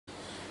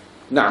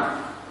نعم.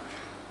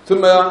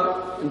 ثم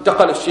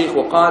انتقل الشيخ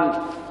وقال: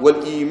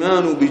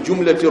 والإيمان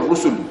بجملة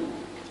الرسل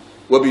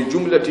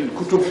وبجملة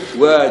الكتب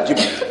واجب.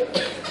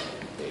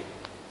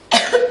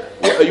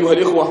 وأيها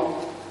الإخوة،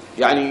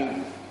 يعني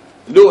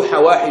لوحة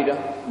واحدة،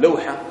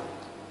 لوحة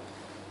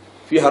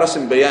فيها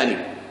رسم بياني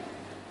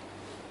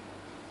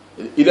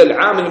إلى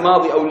العام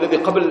الماضي أو الذي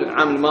قبل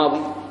العام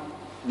الماضي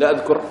لا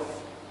أذكر،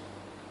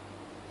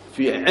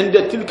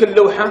 عند تلك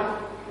اللوحة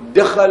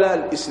دخل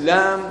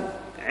الإسلام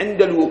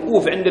عند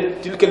الوقوف عند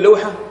تلك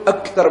اللوحة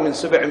أكثر من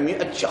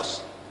 700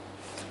 شخص.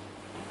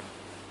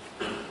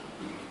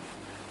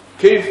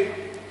 كيف؟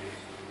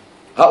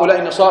 هؤلاء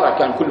النصارى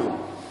كان كلهم،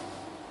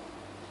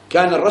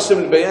 كان الرسم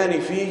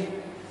البياني فيه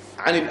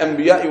عن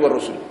الأنبياء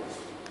والرسل،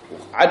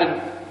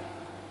 عدد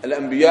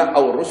الأنبياء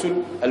أو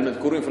الرسل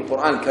المذكورين في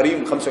القرآن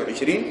الكريم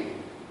 25،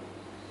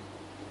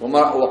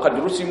 وقد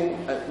رسموا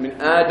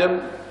من آدم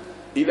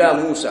إلى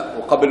موسى،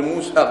 وقبل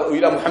موسى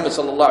إلى محمد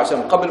صلى الله عليه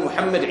وسلم، قبل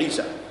محمد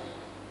عيسى.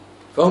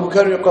 فهم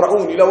كانوا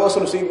يقرؤون إلى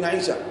وصلوا سيدنا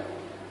عيسى،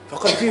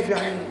 فقال: كيف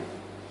يعني؟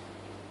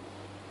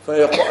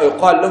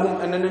 فيقال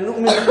لهم أننا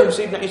نؤمن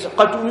بسيدنا عيسى.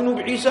 قال: تؤمنوا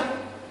بعيسى؟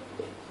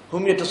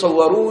 هم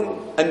يتصورون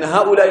أن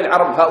هؤلاء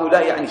العرب،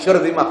 هؤلاء يعني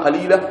شرذمة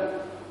قليلة،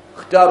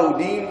 اختاروا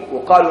دين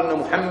وقالوا أن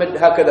محمد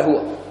هكذا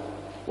هو،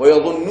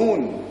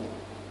 ويظنون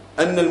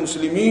أن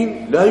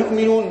المسلمين لا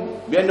يؤمنون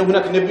بأن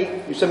هناك نبي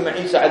يسمى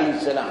عيسى عليه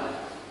السلام.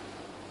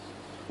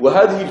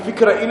 وهذه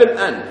الفكرة إلى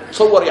الآن،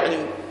 تصور يعني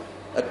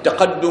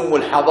التقدم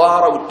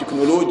والحضارة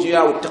والتكنولوجيا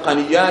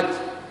والتقنيات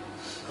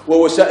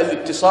ووسائل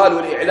الاتصال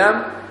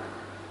والإعلام،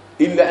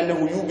 إلا أنه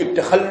يوجد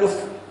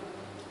تخلف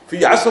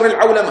في عصر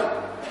العولمة،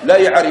 لا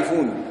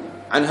يعرفون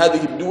عن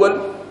هذه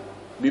الدول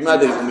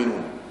بماذا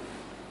يؤمنون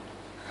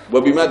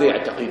وبماذا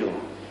يعتقدون.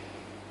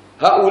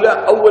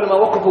 هؤلاء أول ما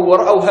وقفوا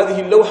ورأوا هذه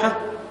اللوحة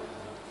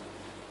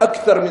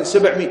أكثر من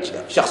 700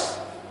 شخص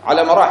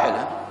على مراحل،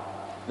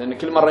 لأن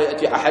كل مرة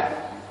يأتي أحد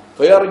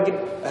فيرجب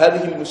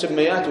هذه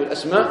المسميات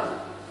والأسماء،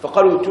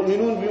 فقالوا: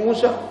 تؤمنون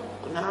بموسى؟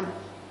 قلنا: نعم.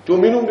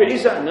 تؤمنون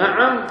بعيسى؟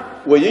 نعم،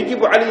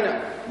 ويجب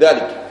علينا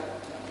ذلك.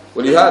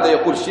 ولهذا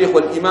يقول الشيخ: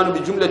 والإيمان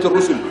بجملة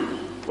الرسل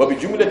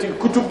وبجملة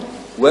الكتب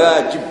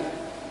واجب،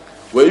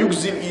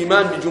 ويجزي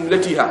الإيمان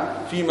بجملتها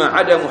فيما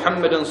عدا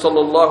محمد صلى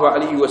الله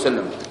عليه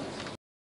وسلم.